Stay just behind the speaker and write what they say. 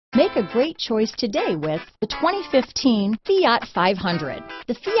Make a great choice today with the 2015 Fiat 500.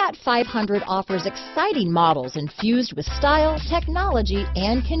 The Fiat 500 offers exciting models infused with style, technology,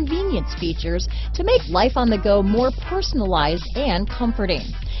 and convenience features to make life on the go more personalized and comforting.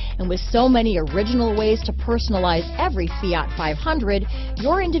 And with so many original ways to personalize every Fiat 500,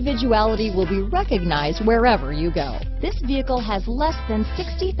 your individuality will be recognized wherever you go. This vehicle has less than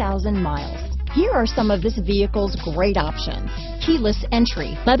 60,000 miles. Here are some of this vehicle's great options: keyless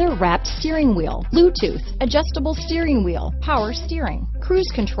entry, leather-wrapped steering wheel, Bluetooth, adjustable steering wheel, power steering, cruise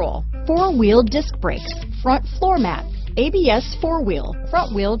control, four-wheel disc brakes, front floor mats, ABS four-wheel,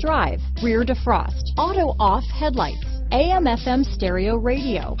 front-wheel drive, rear defrost, auto-off headlights, AM/FM stereo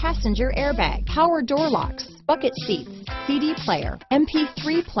radio, passenger airbag, power door locks, bucket seats, CD player,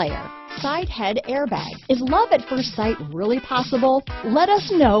 MP3 player, side head airbag. Is love at first sight really possible? Let us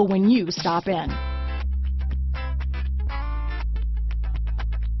know when you stop in.